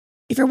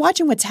If you're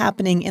watching what's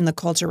happening in the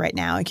culture right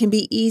now, it can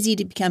be easy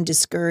to become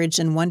discouraged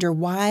and wonder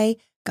why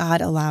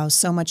God allows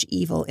so much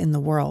evil in the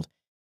world.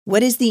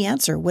 What is the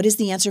answer? What is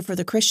the answer for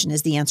the Christian?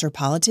 Is the answer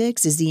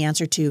politics? Is the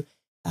answer to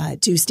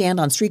stand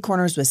on street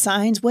corners with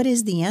signs? What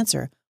is the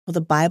answer? Well,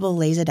 the Bible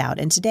lays it out,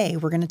 and today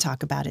we're going to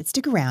talk about it.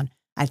 Stick around.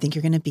 I think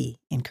you're going to be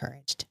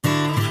encouraged.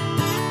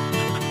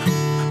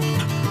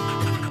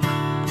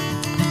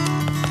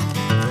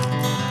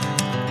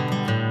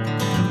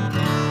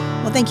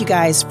 Well, thank you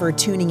guys for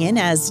tuning in.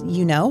 As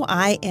you know,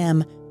 I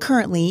am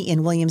currently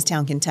in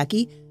Williamstown,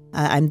 Kentucky.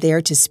 I'm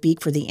there to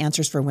speak for the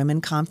Answers for Women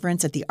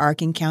conference at the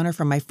Ark Encounter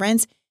from my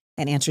friends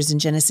at Answers in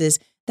Genesis.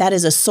 That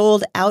is a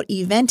sold-out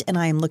event, and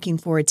I am looking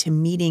forward to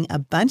meeting a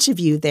bunch of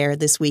you there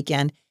this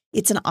weekend.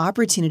 It's an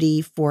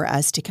opportunity for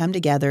us to come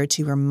together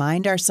to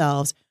remind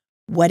ourselves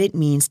what it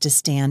means to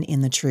stand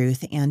in the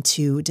truth and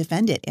to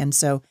defend it. And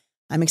so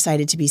I'm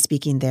excited to be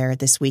speaking there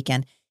this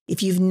weekend.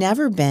 If you've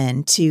never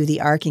been to the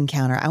Ark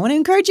Encounter, I want to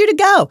encourage you to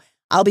go.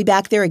 I'll be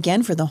back there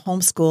again for the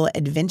homeschool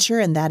adventure,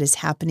 and that is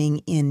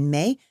happening in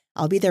May.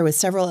 I'll be there with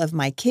several of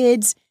my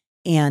kids,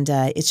 and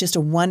it's just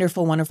a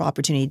wonderful, wonderful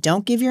opportunity.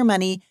 Don't give your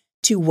money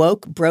to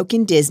woke,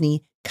 broken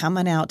Disney. Come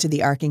on out to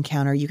the Ark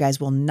Encounter. You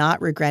guys will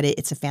not regret it.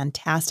 It's a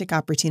fantastic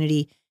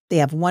opportunity. They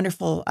have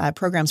wonderful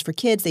programs for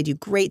kids. They do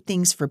great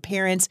things for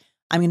parents.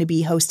 I'm going to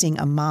be hosting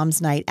a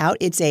mom's night out.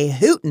 It's a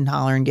hoot and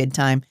hollering good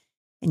time,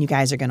 and you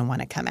guys are going to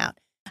want to come out.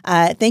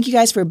 Thank you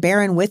guys for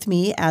bearing with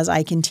me as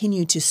I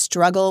continue to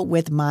struggle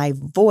with my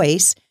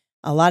voice.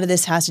 A lot of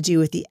this has to do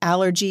with the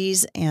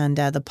allergies and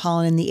the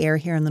pollen in the air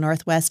here in the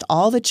Northwest.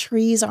 All the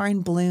trees are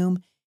in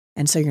bloom,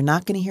 and so you're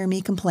not going to hear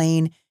me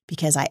complain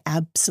because I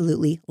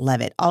absolutely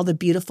love it. All the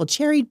beautiful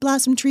cherry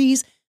blossom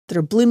trees that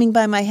are blooming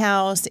by my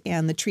house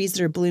and the trees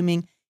that are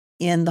blooming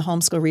in the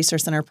Homeschool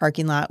Resource Center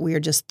parking lot, we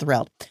are just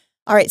thrilled.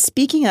 All right,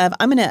 speaking of,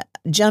 I'm going to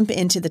jump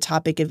into the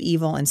topic of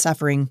evil and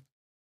suffering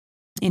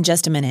in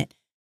just a minute.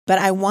 But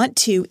I want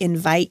to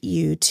invite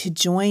you to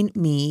join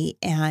me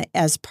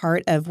as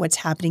part of what's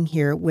happening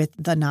here with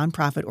the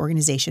nonprofit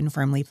organization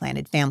Firmly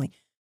Planted Family.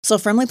 So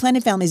Firmly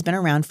Planted Family has been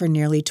around for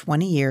nearly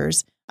 20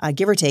 years,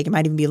 give or take. It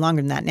might even be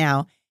longer than that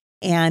now.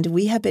 And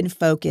we have been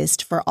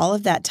focused for all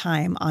of that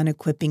time on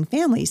equipping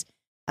families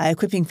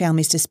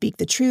to speak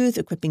the truth,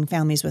 equipping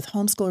families with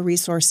homeschool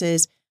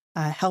resources,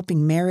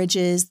 helping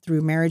marriages through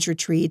marriage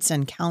retreats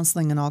and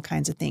counseling and all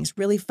kinds of things,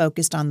 really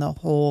focused on the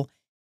whole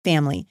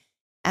family.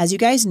 As you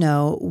guys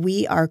know,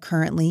 we are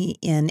currently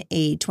in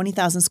a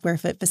 20,000 square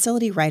foot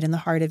facility right in the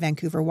heart of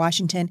Vancouver,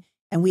 Washington,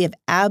 and we have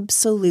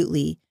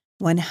absolutely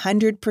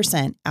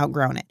 100%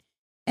 outgrown it.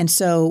 And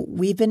so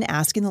we've been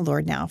asking the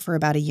Lord now for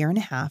about a year and a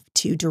half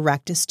to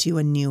direct us to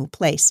a new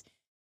place.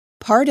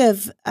 Part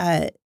of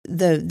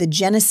the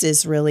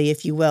genesis, really,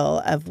 if you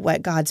will, of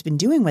what God's been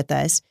doing with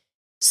us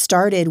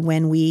started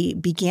when we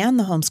began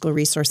the Homeschool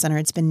Resource Center.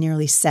 It's been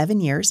nearly 7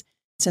 years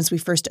since we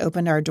first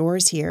opened our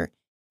doors here.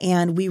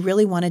 And we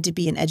really wanted to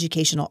be an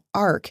educational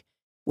ark,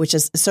 which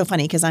is so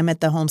funny because I'm at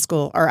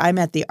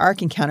the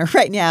Ark Encounter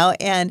right now.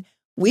 And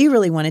we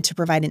really wanted to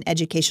provide an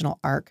educational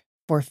ark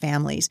for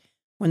families.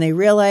 When they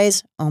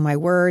realize, oh my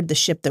word, the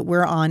ship that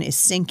we're on is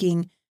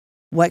sinking,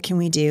 what can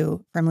we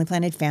do? Firmly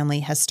Planted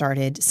Family has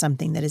started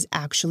something that is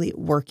actually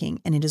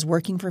working. And it is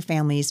working for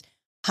families,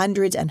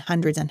 hundreds and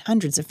hundreds and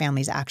hundreds of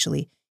families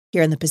actually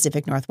here in the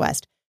Pacific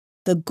Northwest.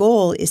 The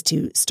goal is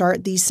to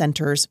start these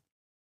centers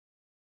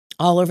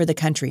all over the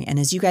country. And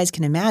as you guys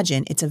can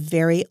imagine, it's a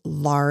very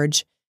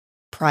large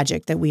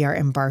project that we are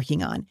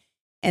embarking on.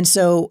 And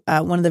so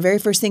one of the very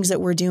first things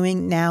that we're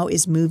doing now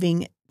is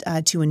moving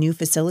to a new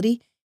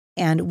facility.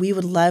 And we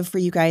would love for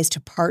you guys to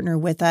partner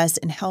with us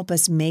and help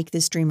us make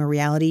this dream a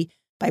reality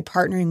by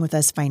partnering with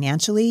us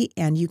financially.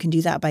 And you can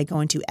do that by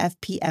going to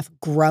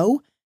fpfgrow.com.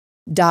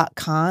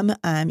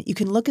 You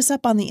can look us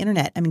up on the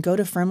internet. Go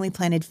to Firmly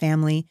Planted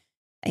Family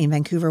in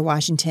Vancouver,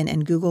 Washington,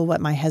 and Google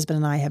what my husband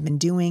and I have been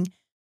doing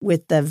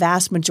with the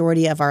vast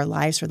majority of our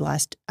lives for the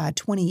last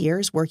 20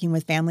 years working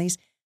with families.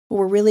 But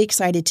we're really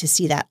excited to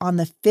see that. On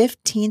the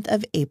 15th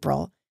of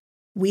April,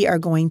 we are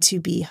going to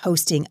be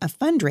hosting a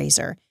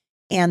fundraiser.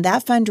 And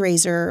that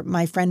fundraiser,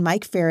 my friend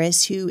Mike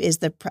Ferris, who is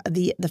the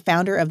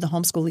founder of the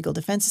Homeschool Legal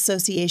Defense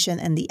Association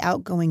and the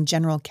outgoing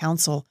general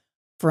counsel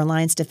for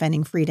Alliance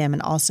Defending Freedom,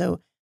 and also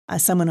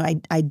someone who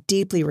I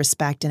deeply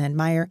respect and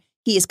admire,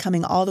 he is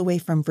coming all the way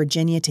from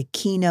Virginia to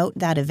keynote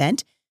that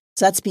event.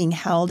 So that's being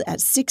held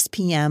at 6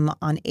 p.m.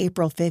 on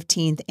April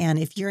 15th. And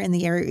if you're in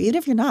the area, even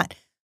if you're not,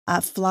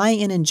 fly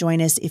in and join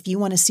us. If you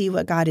want to see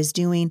what God is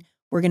doing,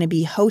 we're going to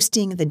be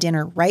hosting the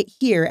dinner right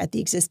here at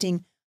the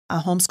existing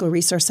Homeschool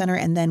Resource Center.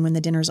 And then when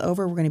the dinner's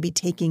over, we're going to be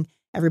taking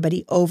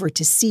everybody over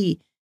to see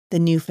the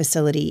new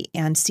facility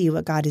and see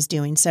what God is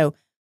doing. So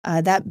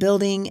that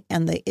building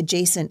and the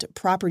adjacent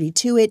property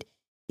to it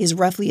is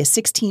roughly a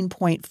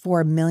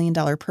 $16.4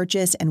 million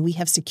purchase. And we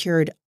have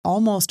secured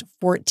almost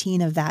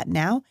 14 of that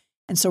now.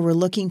 And so we're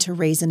looking to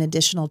raise an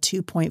additional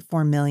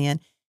 $2.4 million,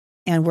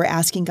 and we're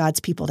asking God's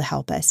people to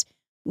help us.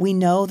 We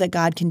know that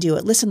God can do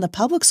it. Listen, the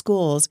public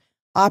schools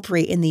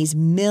operate in these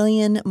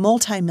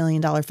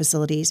multi-million dollar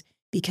facilities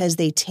because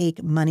they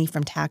take money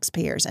from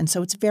taxpayers. And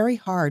so it's very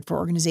hard for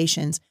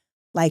organizations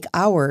like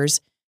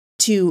ours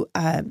to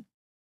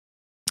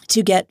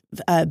get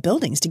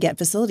buildings, to get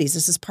facilities.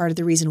 This is part of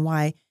the reason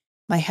why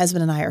my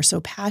husband and I are so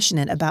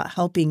passionate about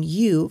helping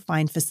you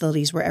find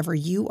facilities wherever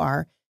you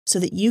are so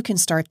that you can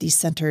start these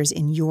centers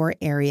in your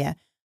area,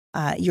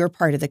 your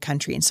part of the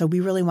country. And so we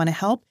really want to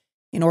help.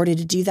 In order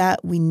to do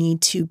that, we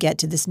need to get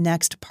to this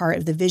next part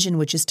of the vision,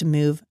 which is to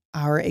move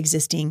our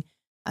existing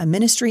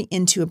ministry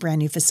into a brand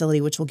new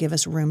facility, which will give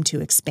us room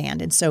to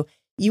expand. And so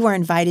you are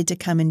invited to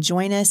come and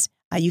join us.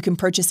 You can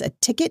purchase a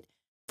ticket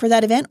for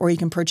that event, or you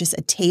can purchase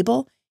a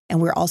table.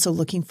 And we're also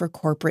looking for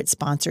corporate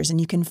sponsors.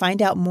 And you can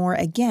find out more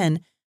again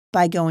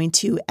by going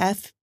to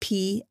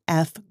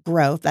FPF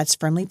Grow. That's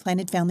Firmly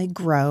Planted Family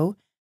Grow.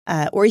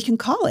 Or you can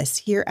call us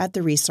here at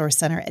the Resource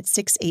Center at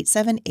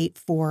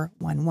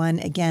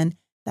 687-8411. Again,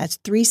 that's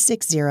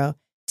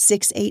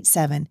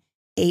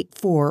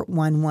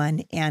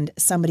 360-687-8411. And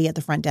somebody at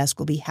the front desk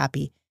will be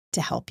happy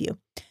to help you.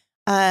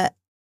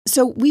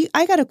 So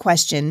I got a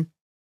question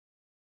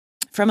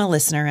from a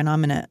listener, and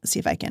I'm going to see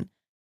if I can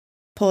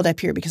pull it up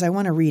here because I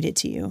want to read it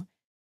to you.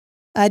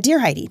 Dear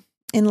Heidi,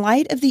 in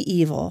light of the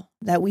evil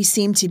that we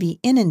seem to be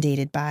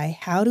inundated by,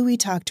 how do we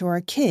talk to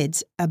our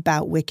kids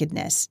about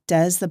wickedness?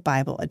 Does the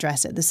Bible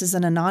address it? This is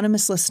an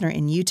anonymous listener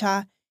in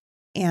Utah.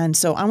 And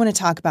so I want to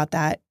talk about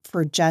that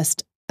for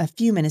just a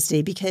few minutes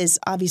today, because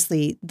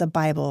obviously the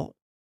Bible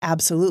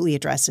absolutely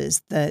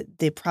addresses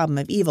the problem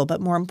of evil,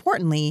 but more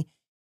importantly,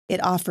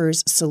 it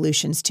offers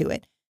solutions to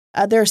it.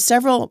 There are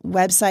several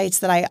websites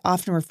that I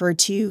often refer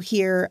to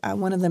here.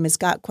 One of them is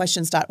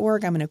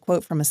gotquestions.org. I'm going to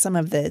quote from some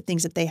of the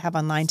things that they have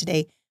online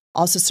today.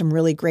 Also, some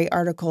really great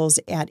articles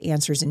at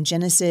Answers in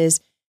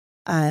Genesis.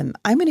 I'm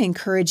going to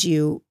encourage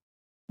you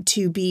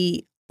to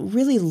be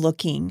really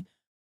looking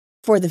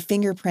for the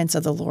fingerprints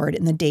of the Lord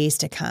in the days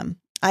to come.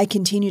 I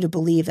continue to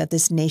believe that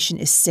this nation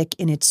is sick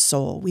in its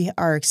soul. We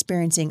are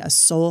experiencing a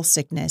soul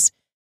sickness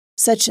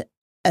such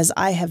as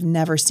I have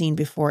never seen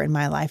before in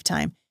my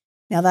lifetime.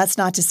 Now, that's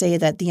not to say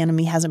that the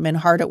enemy hasn't been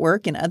hard at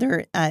work in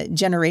other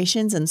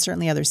generations and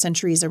certainly other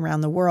centuries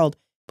around the world,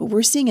 but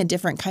we're seeing a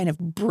different kind of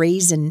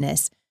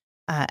brazenness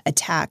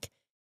attack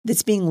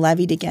that's being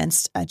levied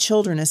against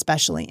children,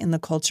 especially in the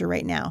culture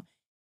right now.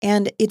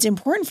 And it's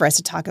important for us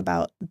to talk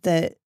about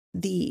the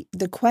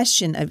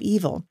question of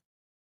evil,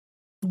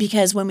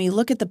 because when we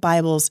look at the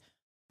Bible's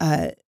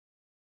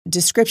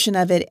description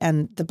of it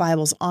and the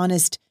Bible's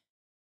honest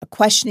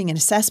questioning and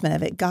assessment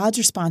of it, God's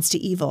response to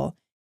evil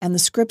and the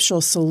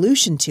scriptural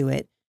solution to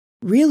it,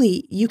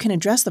 really, you can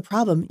address the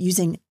problem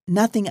using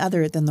nothing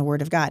other than the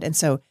Word of God. And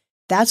so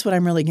that's what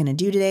I'm really going to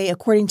do today.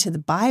 According to the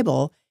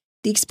Bible,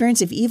 the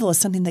experience of evil is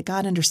something that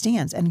God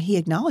understands, and He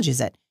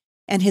acknowledges it.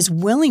 And His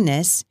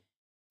willingness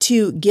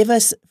to give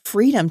us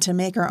freedom to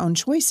make our own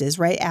choices,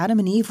 right? Adam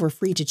and Eve were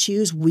free to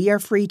choose. We are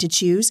free to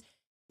choose.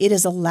 It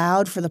is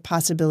allowed for the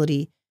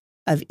possibility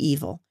of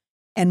evil.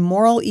 And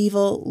moral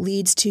evil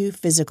leads to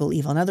physical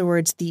evil. In other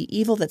words, the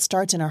evil that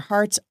starts in our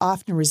hearts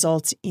often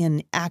results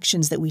in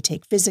actions that we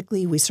take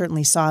physically. We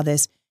certainly saw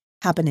this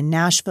happen in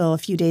Nashville a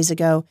few days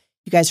ago.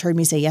 You guys heard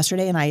me say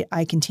yesterday, and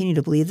I continue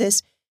to believe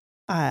this.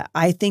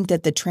 I think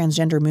that the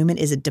transgender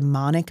movement is a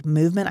demonic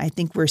movement. I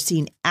think we're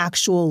seeing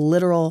actual,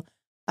 literal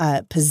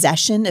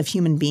possession of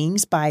human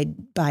beings by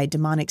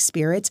demonic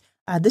spirits.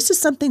 This is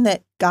something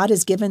that God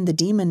has given the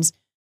demons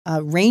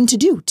reign to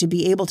do, to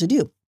be able to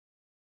do.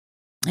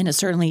 And it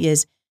certainly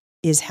is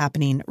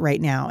happening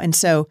right now. And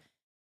so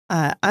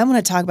I want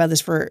to talk about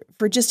this for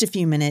just a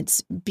few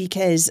minutes,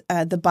 because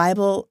the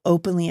Bible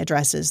openly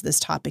addresses this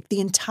topic. The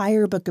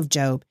entire book of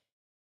Job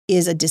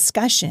is a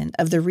discussion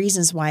of the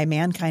reasons why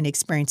mankind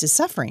experiences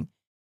suffering,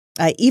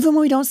 even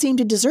when we don't seem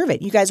to deserve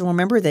it. You guys will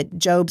remember that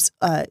Job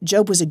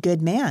was a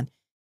good man,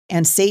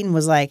 and Satan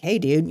was like, "Hey,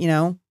 dude,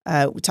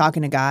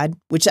 talking to God,"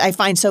 which I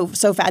find so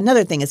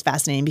another thing is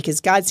fascinating,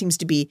 because God seems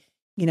to be,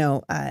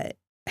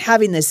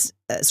 having this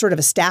sort of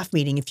a staff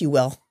meeting, if you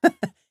will.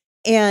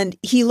 And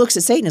he looks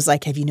at Satan and is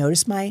like, "Have you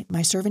noticed my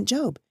servant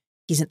Job?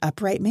 He's an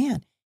upright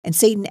man." And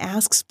Satan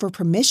asks for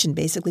permission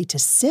basically to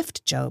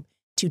sift Job,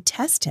 to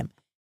test him.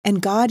 And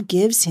God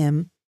gives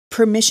him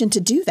permission to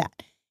do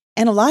that.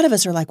 And a lot of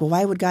us are like, well,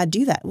 why would God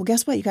do that? Well,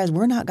 guess what, you guys?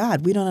 We're not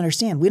God. We don't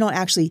understand. We don't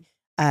actually,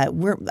 I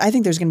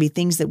think there's going to be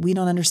things that we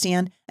don't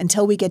understand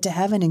until we get to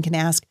heaven and can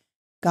ask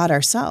God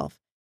ourselves.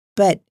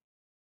 But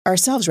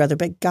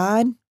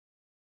God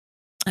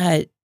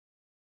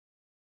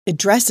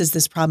addresses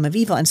this problem of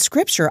evil, and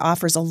Scripture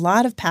offers a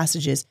lot of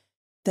passages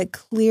that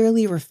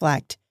clearly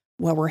reflect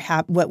what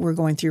we're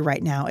going through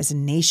right now as a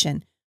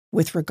nation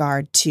with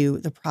regard to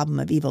the problem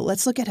of evil.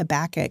 Let's look at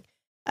Habakkuk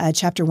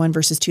chapter 1,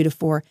 verses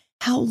 2-4.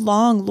 How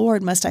long,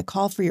 Lord, must I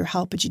call for your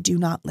help, but you do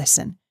not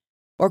listen?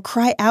 Or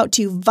cry out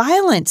to you,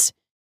 violence,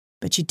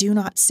 but you do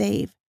not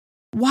save?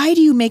 Why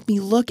do you make me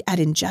look at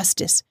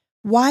injustice?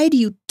 Why do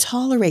you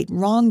tolerate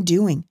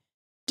wrongdoing?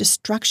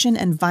 Destruction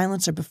and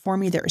violence are before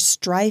me. There is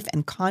strife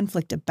and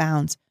conflict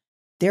abounds.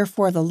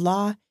 Therefore, the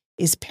law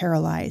is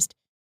paralyzed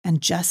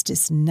and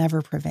justice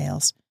never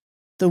prevails.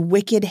 The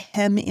wicked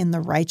hem in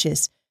the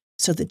righteous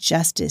so that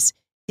justice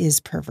is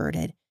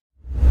perverted.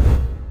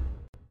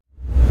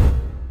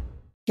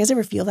 You guys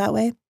ever feel that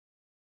way?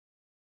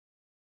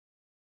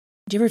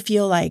 Do you ever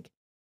feel like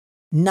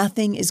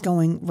nothing is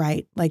going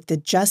right? Like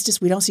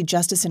we don't see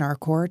justice in our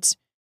courts.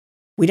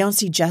 We don't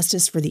see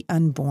justice for the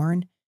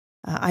unborn.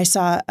 I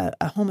saw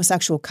a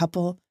homosexual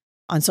couple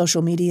on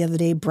social media the other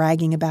day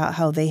bragging about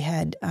how they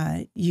had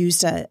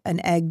used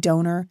an egg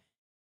donor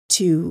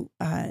to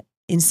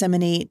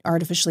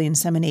artificially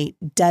inseminate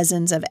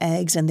dozens of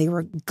eggs, and they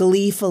were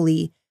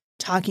gleefully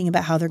talking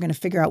about how they're going to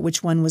figure out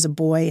which one was a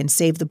boy and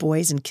save the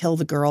boys and kill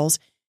the girls.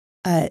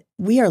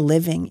 We are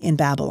living in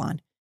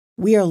Babylon.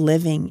 We are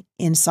living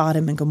in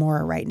Sodom and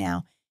Gomorrah right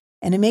now.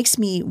 And it makes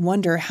me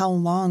wonder how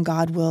long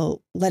God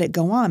will let it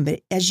go on.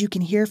 But as you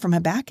can hear from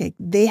Habakkuk,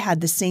 they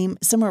had the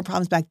similar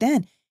problems back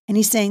then. And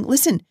he's saying,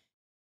 listen,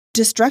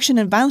 destruction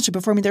and violence are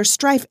before me. There's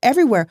strife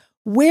everywhere.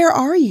 Where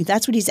are you?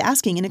 That's what he's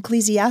asking. In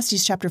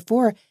Ecclesiastes chapter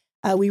 4,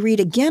 we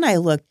read, again, I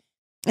looked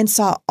and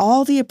saw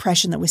all the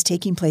oppression that was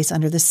taking place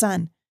under the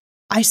sun.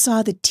 I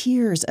saw the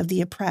tears of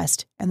the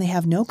oppressed, and they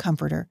have no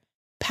comforter.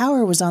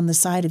 Power was on the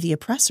side of the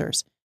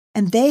oppressors,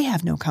 and they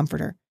have no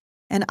comforter.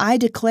 And I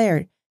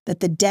declared that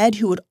the dead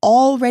who had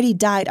already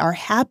died are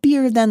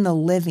happier than the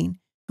living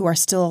who are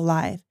still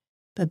alive.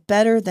 But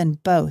better than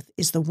both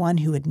is the one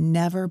who had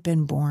never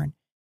been born,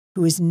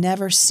 who has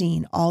never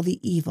seen all the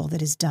evil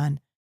that is done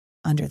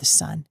under the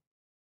sun.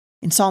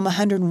 In Psalm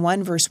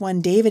 101, verse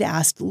 1, David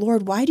asked,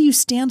 Lord, why do you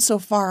stand so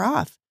far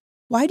off?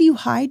 Why do you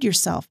hide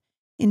yourself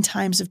in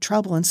times of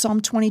trouble? In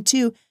Psalm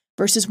 22,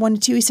 verses 1 to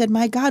 2, he said,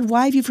 my God,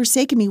 why have you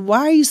forsaken me? Why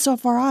are you so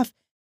far off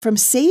from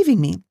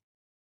saving me?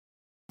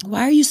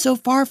 Why are you so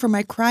far from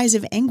my cries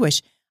of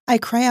anguish? I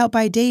cry out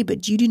by day,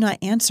 but you do not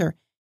answer,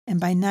 and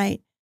by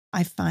night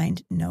I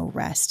find no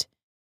rest.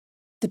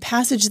 The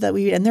passage that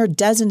we read, and there are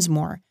dozens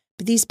more,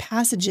 but these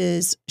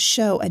passages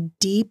show a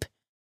deep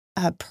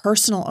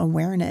personal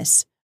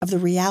awareness of the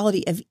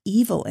reality of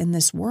evil in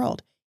this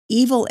world.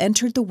 Evil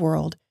entered the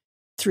world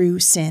through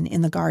sin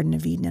in the Garden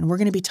of Eden, and we're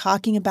going to be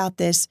talking about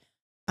this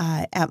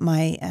at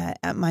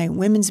my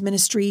women's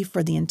ministry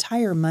for the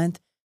entire month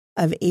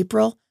of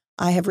April.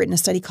 I have written a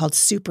study called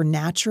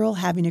Supernatural,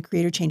 Having a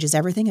Creator Changes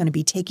Everything. I'm going to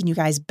be taking you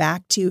guys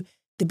back to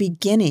the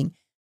beginning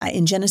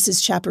in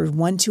Genesis chapters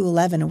 1 to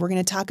 11, and we're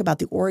going to talk about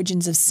the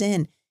origins of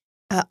sin.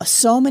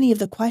 So many of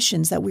the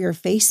questions that we are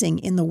facing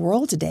in the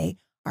world today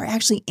are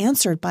actually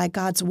answered by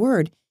God's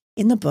word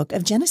in the book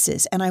of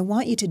Genesis. And I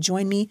want you to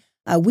join me.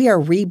 We are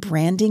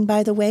rebranding,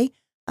 by the way,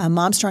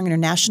 Mom Strong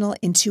International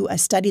into a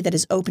study that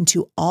is open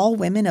to all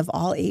women of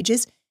all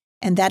ages,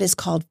 and that is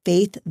called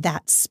Faith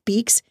That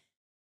Speaks.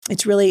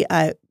 It's really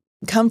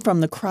come from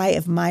the cry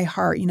of my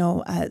heart. You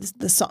know,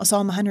 the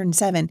Psalm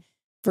 107,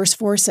 verse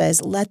 4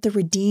 says, let the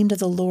redeemed of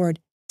the Lord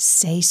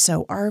say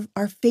so.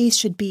 Our faith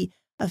should be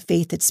a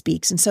faith that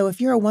speaks. And so if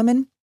you're a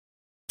woman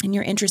and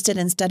you're interested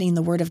in studying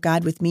the Word of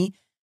God with me,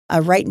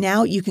 right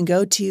now you can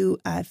go to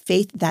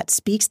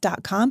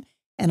faiththatspeaks.com,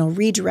 and I'll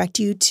redirect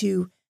you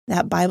to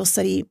that Bible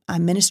study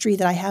ministry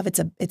that I have.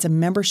 It's a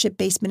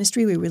membership-based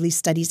ministry. We release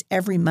studies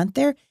every month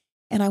there,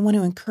 and I want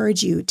to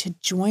encourage you to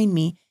join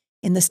me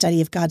in the study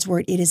of God's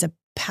Word. It is a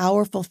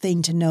powerful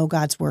thing to know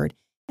God's Word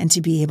and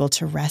to be able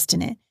to rest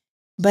in it.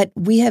 But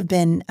we have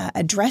been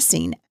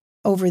addressing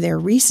over there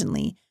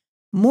recently,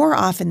 more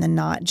often than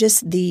not,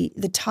 just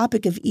the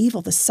topic of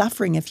evil, the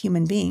suffering of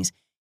human beings.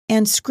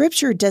 And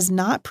Scripture does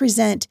not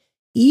present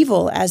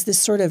evil as this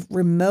sort of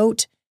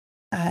remote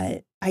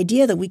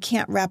idea that we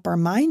can't wrap our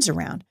minds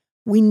around.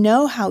 We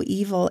know how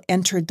evil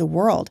entered the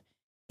world,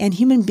 and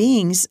human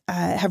beings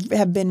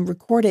have been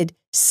recorded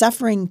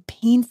suffering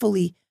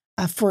painfully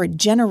for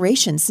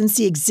generations since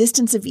the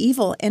existence of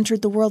evil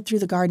entered the world through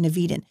the Garden of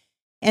Eden.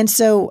 And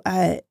so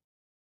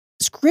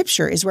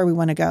Scripture is where we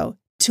want to go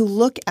to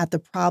look at the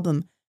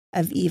problem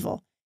of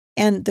evil.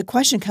 And the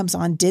question comes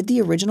on, did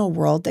the original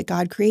world that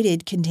God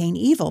created contain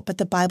evil? But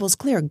the Bible's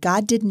clear.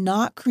 God did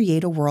not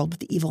create a world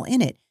with evil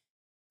in it,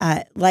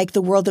 like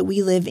the world that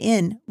we live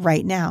in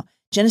right now.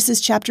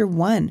 Genesis chapter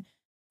 1,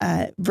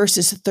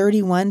 verses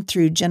 31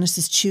 through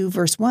Genesis 2,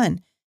 verse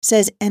 1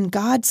 says, and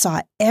God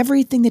saw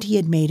everything that he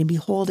had made, and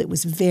behold, it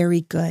was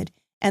very good.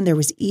 And there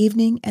was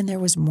evening and there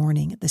was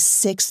morning, the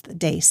sixth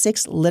day,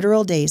 6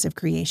 literal days of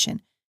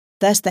creation.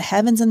 Thus the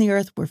heavens and the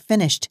earth were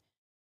finished,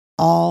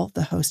 all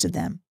the host of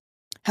them.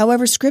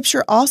 However,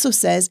 Scripture also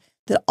says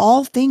that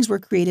all things were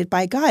created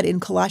by God in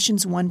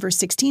Colossians 1, verse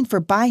 16, for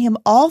by him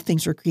all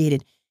things were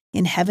created,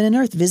 in heaven and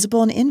earth,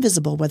 visible and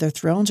invisible, whether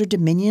thrones or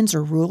dominions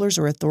or rulers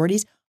or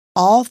authorities,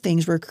 all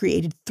things were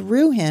created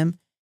through him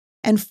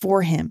and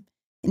for him.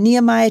 In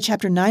Nehemiah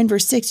chapter 9,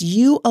 verse 6,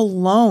 you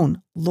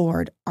alone,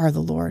 Lord, are the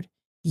Lord.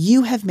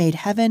 You have made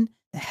heaven,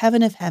 the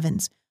heaven of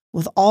heavens,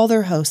 with all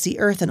their hosts, the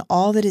earth and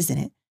all that is in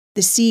it,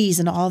 the seas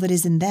and all that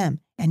is in them,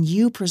 and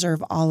you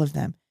preserve all of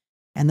them.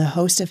 And the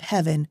host of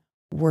heaven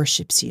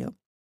worships you.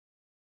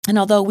 And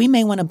although we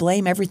may want to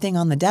blame everything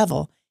on the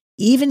devil,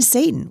 even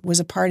Satan was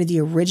a part of the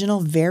original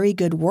very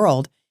good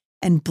world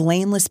and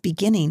blameless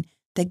beginning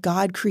that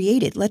God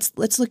created. Let's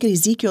look at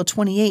Ezekiel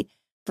 28,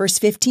 Verse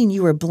 15,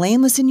 you were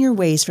blameless in your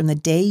ways from the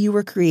day you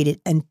were created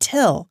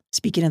until,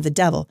 speaking of the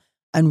devil,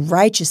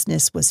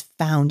 unrighteousness was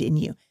found in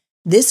you.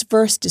 This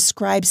verse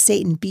describes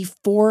Satan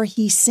before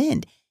he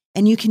sinned.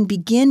 And you can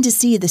begin to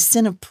see the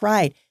sin of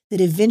pride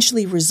that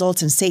eventually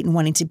results in Satan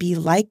wanting to be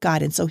like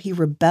God. And so he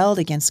rebelled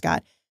against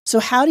God. So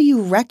how do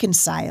you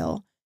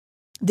reconcile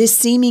this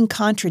seeming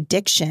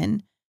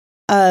contradiction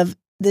of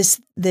this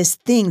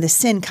thing, the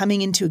sin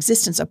coming into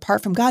existence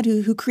apart from God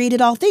who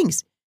created all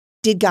things?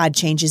 Did God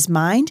change his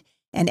mind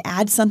and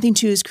add something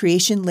to his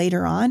creation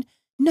later on?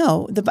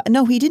 No,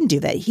 he didn't do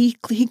that. He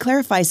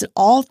clarifies that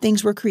all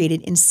things were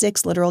created in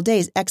 6 literal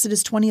days.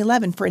 Exodus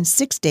 20:11, for in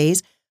 6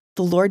 days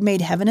the Lord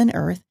made heaven and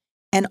earth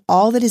and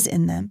all that is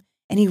in them,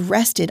 and he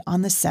rested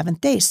on the 7th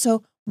day.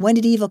 So when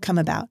did evil come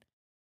about?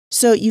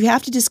 So you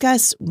have to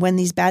discuss when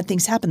these bad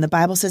things happen. The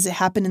Bible says it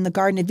happened in the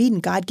Garden of Eden.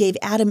 God gave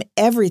Adam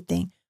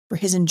everything for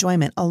his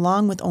enjoyment,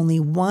 along with only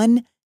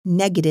one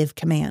negative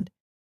command.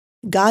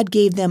 God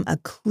gave them a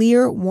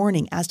clear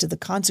warning as to the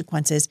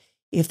consequences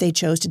if they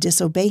chose to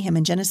disobey him.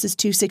 In Genesis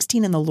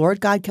 2:16, and the Lord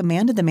God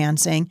commanded the man,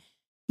 saying,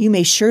 you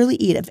may surely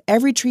eat of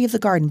every tree of the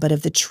garden, but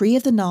of the tree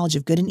of the knowledge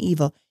of good and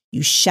evil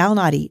you shall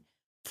not eat.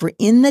 For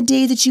in the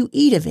day that you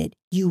eat of it,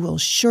 you will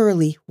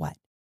surely, what?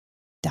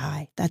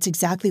 Die. That's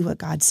exactly what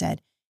God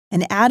said.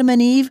 And Adam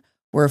and Eve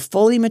were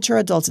fully mature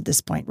adults at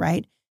this point,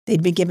 right?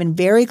 They'd been given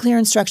very clear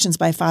instructions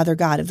by Father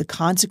God of the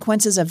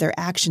consequences of their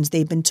actions.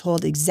 They'd been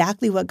told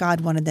exactly what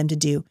God wanted them to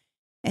do.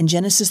 And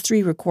Genesis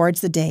 3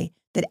 records the day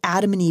that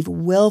Adam and Eve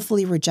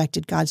willfully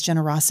rejected God's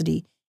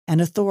generosity and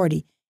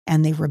authority,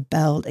 and they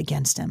rebelled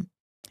against him.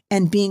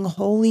 And being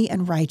holy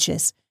and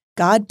righteous,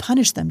 God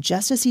punished them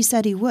just as he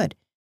said he would.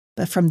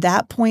 But from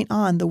that point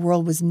on, the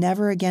world was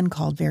never again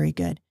called very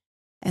good.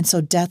 And so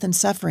death and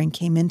suffering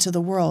came into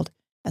the world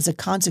as a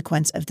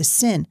consequence of the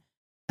sin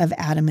of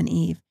Adam and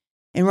Eve.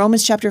 In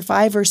Romans chapter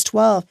 5, verse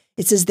 12,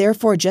 it says,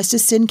 therefore, just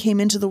as sin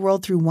came into the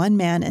world through one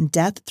man and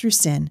death through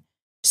sin,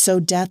 so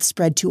death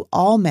spread to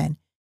all men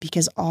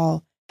because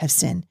all have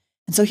sinned.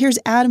 And so here's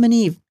Adam and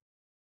Eve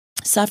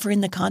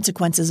suffering the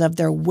consequences of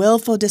their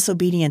willful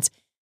disobedience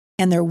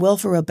and their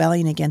willful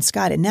rebellion against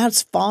God. And now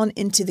it's fallen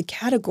into the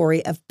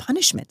category of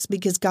punishments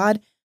because God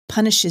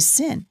punishes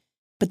sin.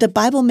 But the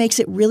Bible makes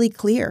it really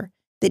clear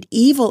that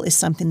evil is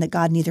something that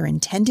God neither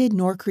intended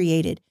nor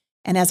created.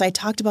 And as I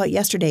talked about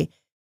yesterday,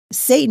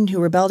 Satan, who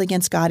rebelled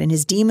against God, and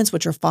his demons,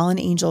 which are fallen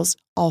angels,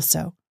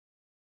 also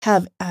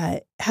have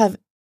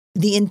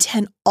the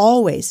intent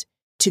always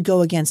to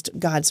go against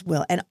God's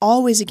will and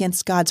always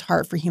against God's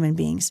heart for human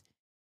beings.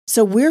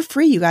 So we're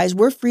free, you guys.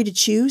 We're free to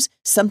choose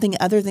something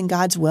other than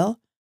God's will.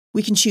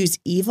 We can choose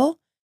evil.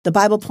 The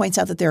Bible points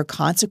out that there are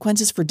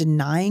consequences for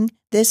denying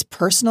this,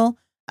 personal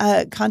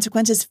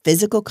consequences,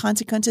 physical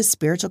consequences,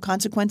 spiritual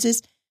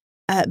consequences.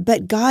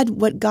 But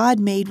what God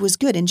made was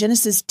good. In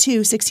Genesis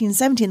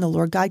 2:16-17, the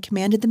Lord God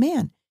commanded the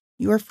man,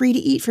 you are free to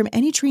eat from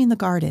any tree in the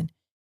garden,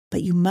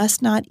 but you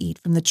must not eat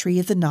from the tree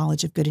of the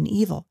knowledge of good and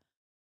evil.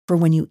 For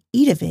when you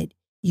eat of it,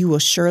 you will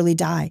surely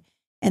die.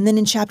 And then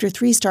in chapter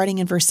 3, starting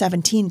in verse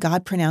 17,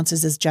 God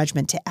pronounces his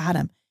judgment to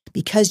Adam,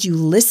 because you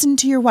listened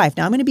to your wife.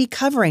 Now I'm going to be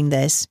covering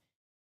this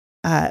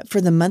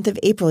for the month of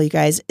April, you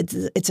guys.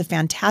 It's a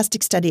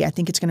fantastic study. I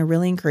think it's going to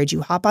really encourage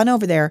you. Hop on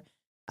over there.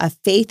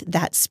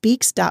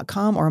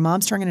 faiththatspeaks.com or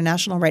Mom Strong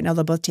International. Right now,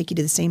 they'll both take you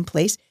to the same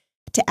place.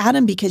 To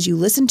Adam, because you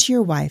listened to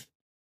your wife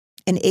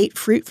and ate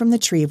fruit from the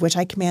tree of which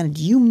I commanded,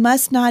 you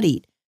must not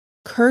eat.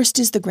 Cursed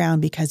is the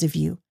ground because of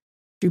you.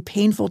 Through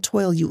painful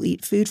toil, you'll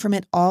eat food from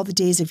it all the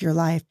days of your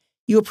life.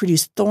 You will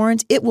produce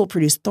thorns. It will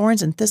produce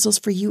thorns and thistles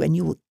for you, and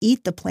you will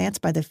eat the plants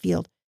by the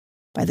field.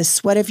 By the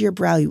sweat of your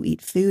brow, you eat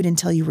food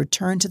until you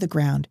return to the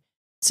ground,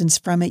 since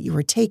from it you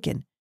were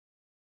taken.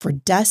 For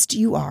dust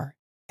you are,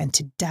 and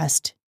to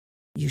dust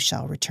you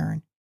shall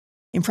return.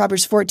 In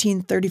Proverbs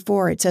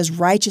 14:34, it says,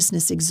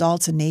 righteousness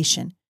exalts a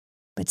nation,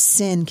 but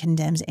sin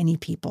condemns any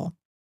people.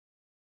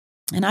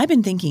 And I've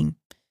been thinking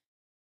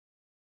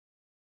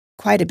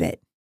quite a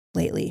bit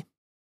lately,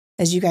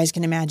 as you guys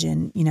can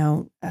imagine,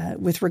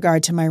 with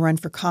regard to my run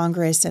for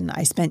Congress. And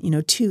I spent,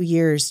 2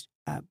 years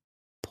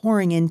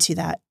pouring into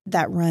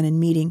that run and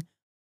meeting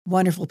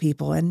wonderful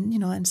people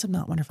and some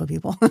not wonderful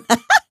people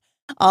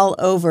all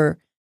over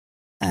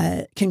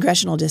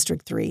Congressional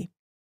District 3.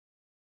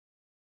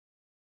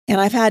 And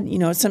I've had,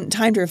 some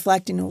time to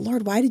reflect,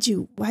 Lord, why did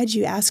you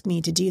ask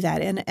me to do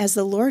that? And as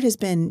the Lord has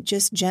been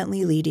just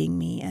gently leading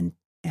me and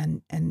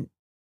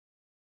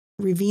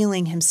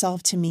revealing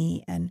himself to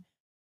me and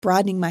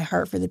broadening my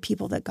heart for the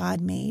people that God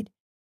made,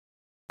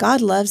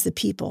 God loves the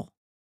people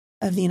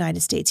of the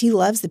United States. He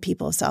loves the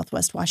people of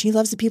Southwest Washington. He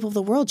loves the people of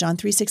the world. John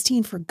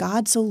 3:16, for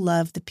God so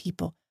loved the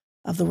people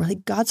of the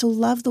world. God so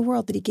loved the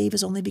world that he gave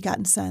his only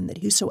begotten Son, that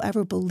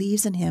whosoever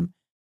believes in him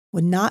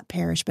would not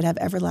perish, but have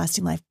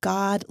everlasting life.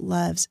 God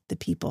loves the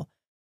people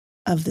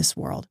of this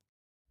world.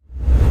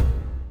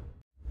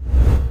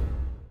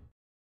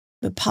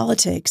 But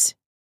politics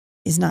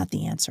is not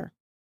the answer.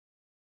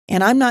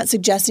 And I'm not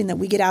suggesting that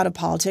we get out of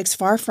politics.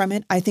 Far from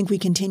it. I think we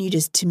continue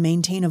to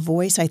maintain a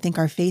voice. I think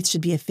our faith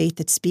should be a faith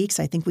that speaks.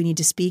 I think we need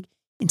to speak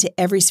into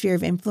every sphere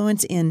of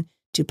influence,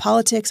 into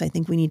politics. I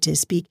think we need to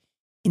speak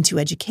into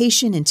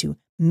education, into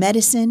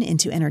medicine,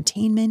 into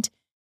entertainment.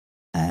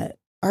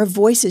 Our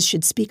voices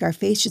should speak. Our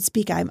faith should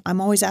speak.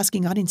 I'm always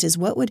asking audiences,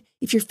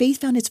 if your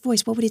faith found its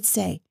voice, what would it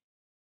say?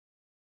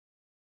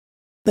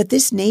 But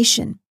this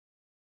nation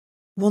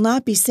will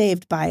not be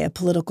saved by a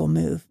political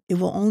move. It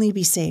will only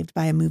be saved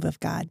by a move of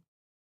God,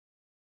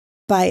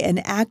 by an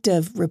act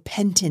of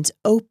repentance,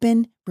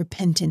 open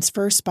repentance,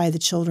 first by the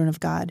children of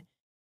God,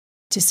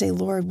 to say,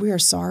 Lord, we are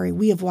sorry.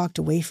 We have walked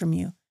away from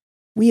you.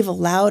 We have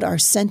allowed our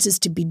senses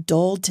to be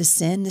dulled to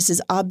sin. This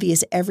is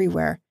obvious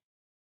everywhere.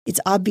 It's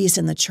obvious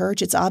in the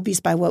church. It's obvious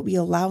by what we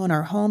allow in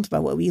our homes, by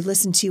what we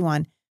listen to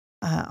on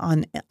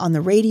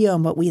the radio,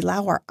 and what we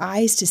allow our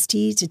eyes to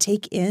see, to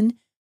take in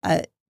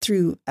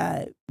through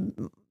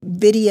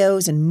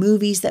videos and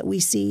movies that we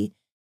see.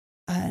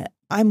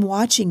 I'm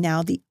watching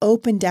now the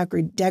open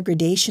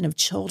degradation of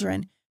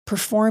children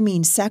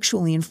performing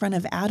sexually in front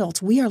of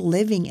adults. We are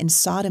living in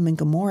Sodom and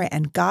Gomorrah,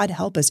 and God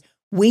help us.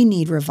 We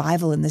need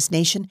revival in this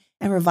nation,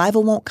 and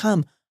revival won't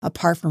come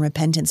apart from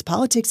repentance.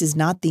 Politics is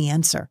not the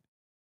answer.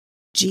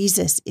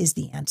 Jesus is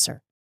the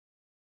answer.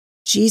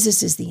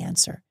 Jesus is the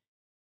answer.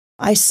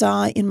 I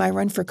saw in my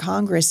run for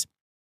Congress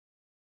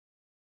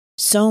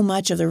so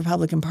much of the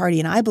Republican Party,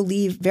 and I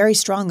believe very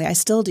strongly, I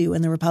still do,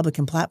 in the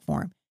Republican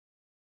platform.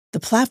 The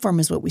platform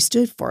is what we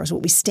stood for, is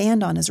what we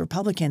stand on as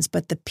Republicans,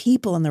 but the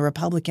people in the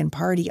Republican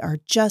Party are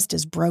just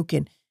as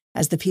broken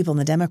as the people in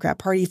the Democrat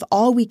Party. If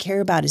all we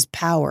care about is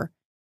power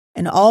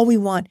and all we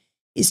want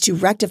is to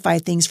rectify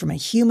things from a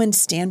human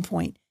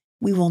standpoint,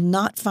 we will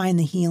not find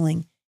the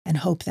healing and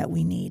hope that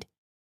we need.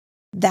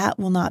 That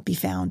will not be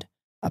found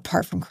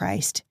apart from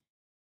Christ.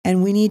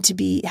 And we need to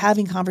be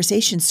having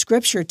conversations.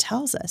 Scripture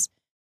tells us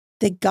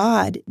that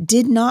God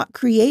did not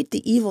create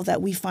the evil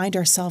that we find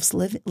ourselves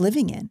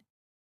living in.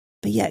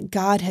 But yet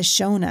God has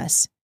shown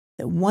us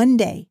that one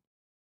day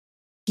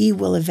he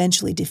will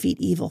eventually defeat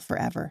evil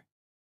forever.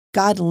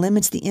 God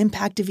limits the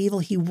impact of evil.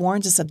 He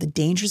warns us of the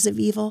dangers of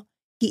evil.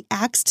 He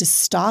acts to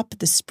stop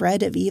the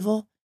spread of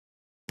evil.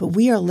 But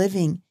we are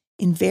living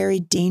in very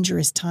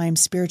dangerous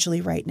times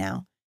spiritually right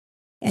now.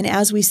 And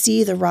as we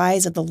see the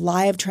rise of the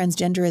lie of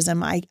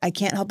transgenderism, I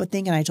can't help but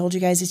think, and I told you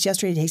guys this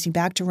yesterday, it takes me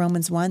back to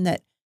Romans 1,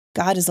 that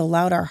God has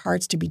allowed our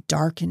hearts to be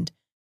darkened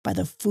by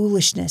the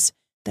foolishness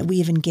that we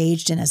have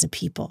engaged in as a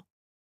people.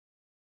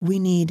 We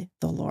need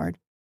the Lord.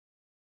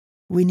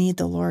 We need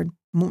the Lord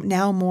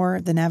now more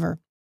than ever.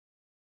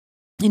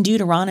 In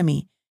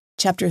Deuteronomy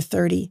chapter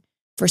 30,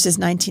 verses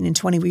 19 and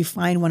 20, we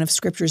find one of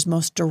Scripture's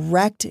most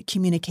direct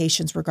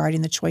communications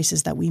regarding the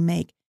choices that we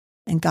make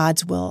and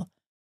God's will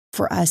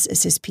for us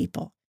as his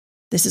people.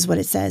 This is what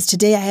it says.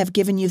 Today I have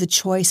given you the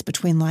choice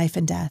between life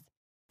and death,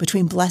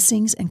 between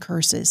blessings and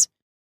curses.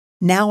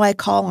 Now I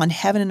call on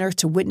heaven and earth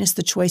to witness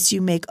the choice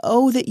you make.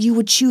 Oh, that you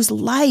would choose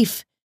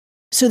life,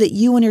 so that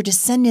you and your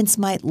descendants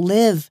might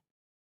live.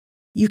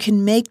 You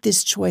can make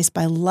this choice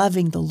by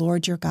loving the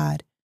Lord your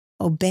God,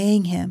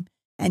 obeying him,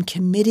 and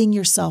committing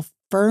yourself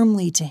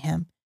firmly to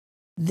him.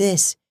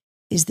 This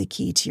is the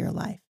key to your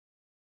life.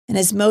 And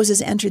as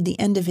Moses entered the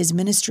end of his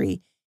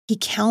ministry, he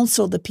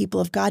counseled the people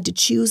of God to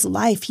choose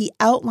life. He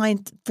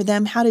outlined for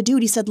them how to do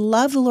it. He said,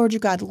 love the Lord your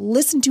God,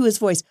 listen to his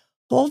voice,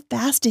 hold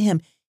fast to him.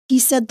 He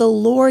said, the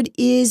Lord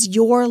is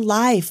your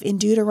life in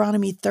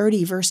Deuteronomy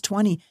 30, verse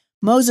 20.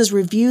 Moses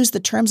reviews the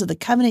terms of the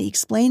covenant. He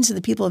explains to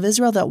the people of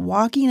Israel that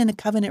walking in a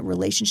covenant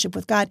relationship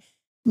with God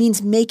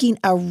means making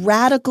a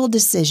radical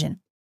decision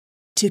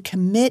to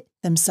commit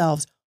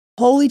themselves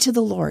wholly to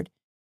the Lord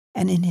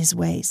and in his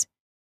ways.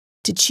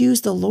 To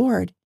choose the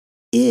Lord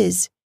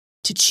is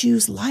to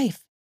choose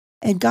life.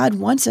 And God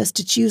wants us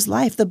to choose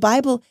life. The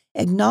Bible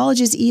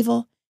acknowledges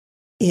evil.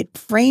 It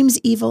frames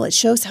evil. It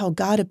shows how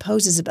God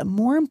opposes it. But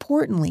more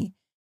importantly,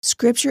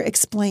 Scripture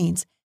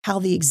explains how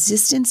the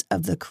existence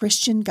of the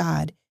Christian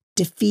God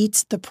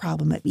defeats the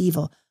problem of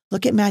evil.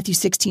 Look at Matthew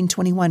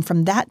 16:21.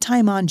 From that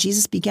time on,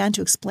 Jesus began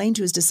to explain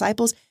to his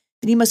disciples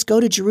that he must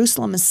go to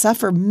Jerusalem and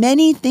suffer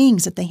many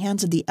things at the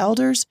hands of the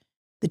elders,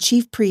 the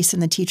chief priests,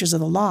 and the teachers of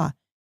the law,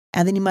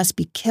 and then he must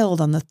be killed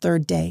on the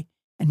third day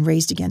and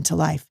raised again to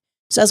life.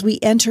 So as we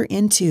enter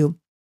into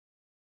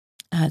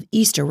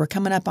Easter, we're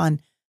coming up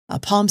on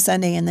Palm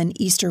Sunday and then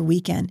Easter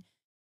weekend.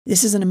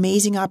 This is an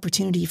amazing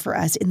opportunity for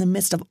us in the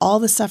midst of all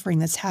the suffering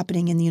that's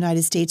happening in the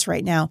United States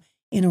right now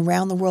and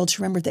around the world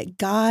to remember that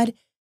God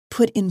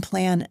put in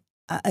place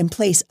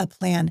a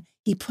plan.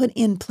 He put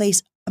in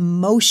place a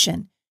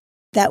motion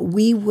that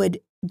we would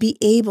be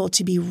able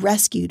to be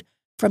rescued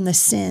from the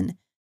sin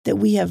that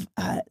we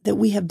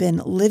have been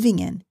living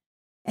in.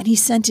 And he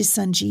sent his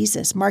son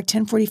Jesus. Mark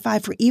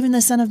 10:45, for even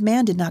the Son of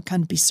Man did not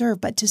come to be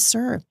served, but to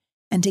serve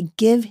and to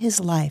give his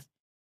life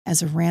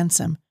as a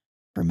ransom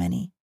for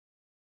many.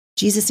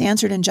 Jesus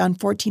answered in John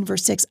 14,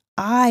 verse 6,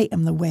 I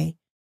am the way,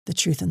 the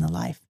truth, and the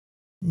life.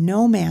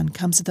 No man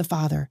comes to the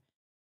Father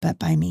but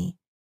by me.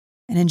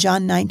 And in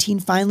John 19,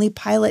 finally,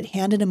 Pilate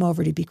handed him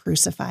over to be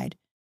crucified.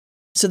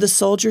 So the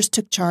soldiers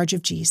took charge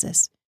of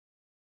Jesus.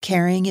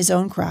 Carrying his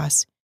own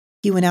cross,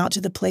 he went out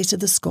to the place of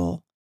the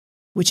skull,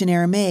 which in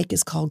Aramaic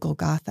is called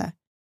Golgotha,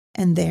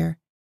 and there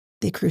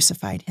they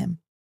crucified him,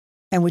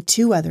 and with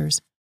 2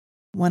 others,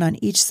 one on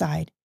each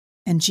side,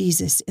 and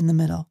Jesus in the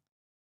middle.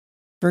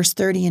 Verse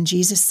 30, and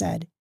Jesus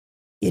said,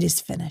 "It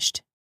is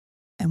finished."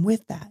 And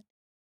with that,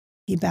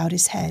 he bowed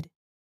his head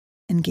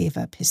and gave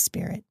up his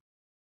spirit.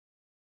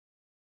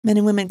 Men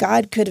and women,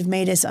 God could have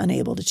made us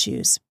unable to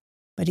choose,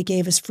 but he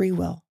gave us free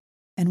will,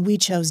 and we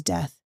chose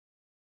death.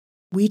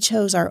 We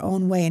chose our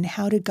own way, and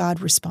how did God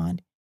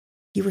respond?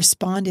 He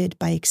responded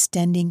by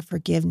extending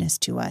forgiveness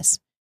to us,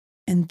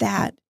 and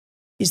that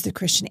is the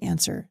Christian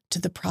answer to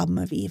the problem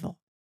of evil.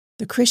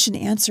 The Christian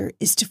answer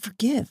is to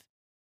forgive.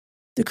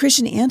 The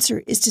Christian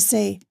answer is to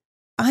say,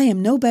 I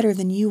am no better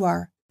than you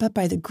are, but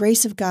by the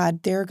grace of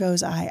God, there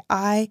goes I.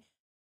 I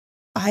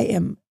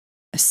am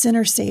a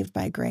sinner saved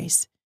by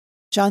grace.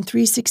 John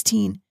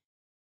 3:16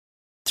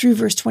 through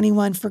verse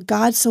 21, for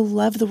God so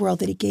loved the world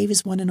that he gave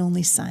his one and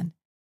only Son,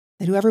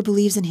 that whoever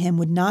believes in him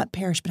would not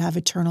perish but have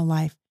eternal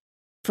life.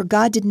 For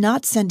God did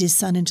not send his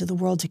Son into the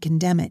world to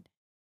condemn it,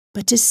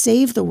 but to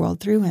save the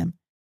world through him.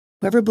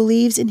 Whoever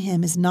believes in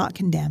him is not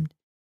condemned,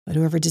 but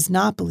whoever does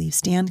not believe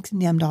stands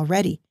condemned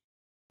already,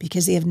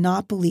 because they have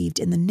not believed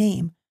in the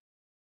name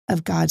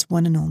of God's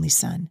one and only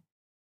Son.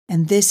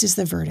 And this is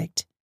the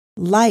verdict.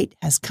 Light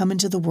has come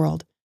into the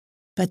world,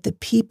 but the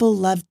people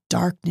loved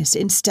darkness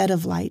instead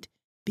of light,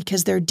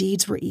 because their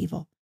deeds were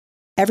evil.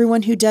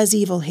 Everyone who does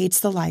evil hates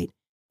the light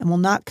and will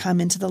not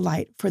come into the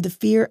light for the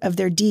fear of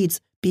their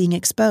deeds being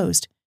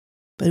exposed.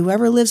 But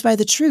whoever lives by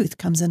the truth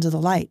comes into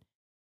the light,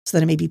 so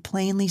that it may be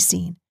plainly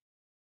seen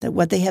that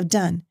what they have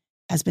done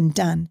has been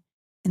done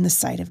in the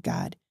sight of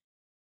God.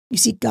 You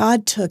see,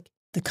 God took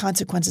the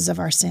consequences of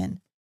our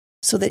sin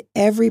so that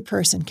every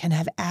person can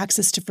have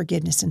access to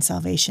forgiveness and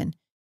salvation.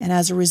 And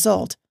as a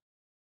result,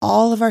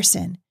 all of our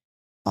sin,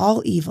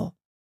 all evil,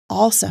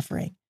 all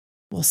suffering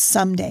will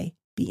someday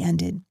be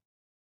ended.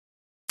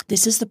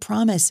 This is the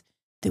promise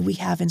that we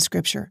have in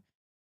Scripture.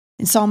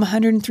 In Psalm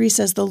 103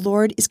 says, the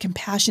Lord is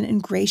compassionate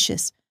and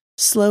gracious,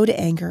 slow to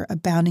anger,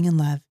 abounding in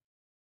love.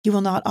 He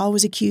will not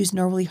always accuse,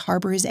 nor will he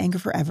harbor his anger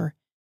forever.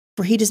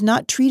 For he does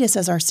not treat us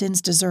as our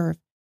sins deserve,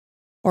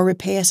 or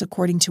repay us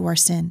according to our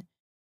sin.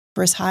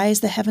 For as high as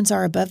the heavens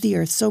are above the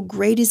earth, so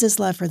great is his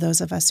love for those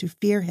of us who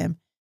fear him.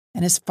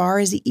 And as far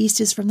as the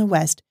east is from the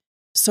west,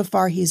 so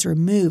far he has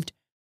removed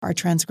our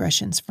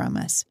transgressions from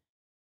us.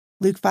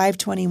 Luke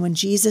 5:20, when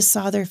Jesus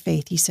saw their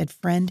faith, he said,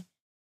 friend,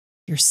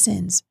 your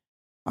sins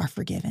are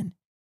forgiven.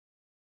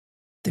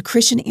 The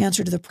Christian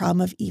answer to the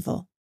problem of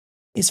evil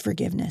is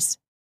forgiveness.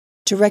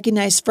 To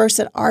recognize first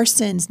that our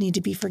sins need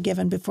to be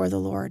forgiven before the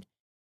Lord,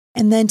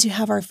 and then to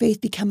have our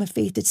faith become a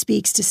faith that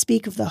speaks, to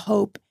speak of the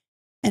hope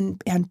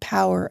and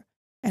power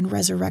and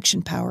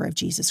resurrection power of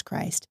Jesus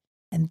Christ.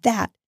 And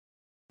that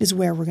is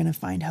where we're going to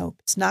find hope.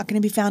 It's not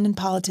going to be found in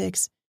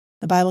politics.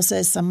 The Bible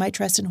says some might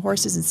trust in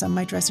horses and some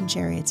might trust in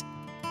chariots,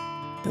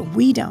 but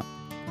we don't.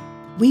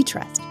 We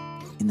trust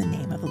in the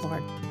name of the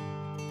Lord.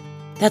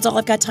 That's all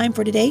I've got time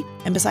for today.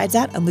 And besides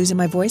that, I'm losing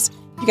my voice.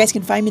 You guys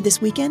can find me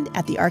this weekend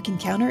at the Ark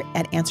Encounter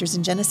at Answers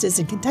in Genesis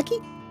in Kentucky.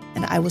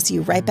 And I will see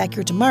you right back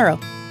here tomorrow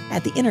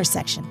at the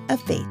intersection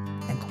of faith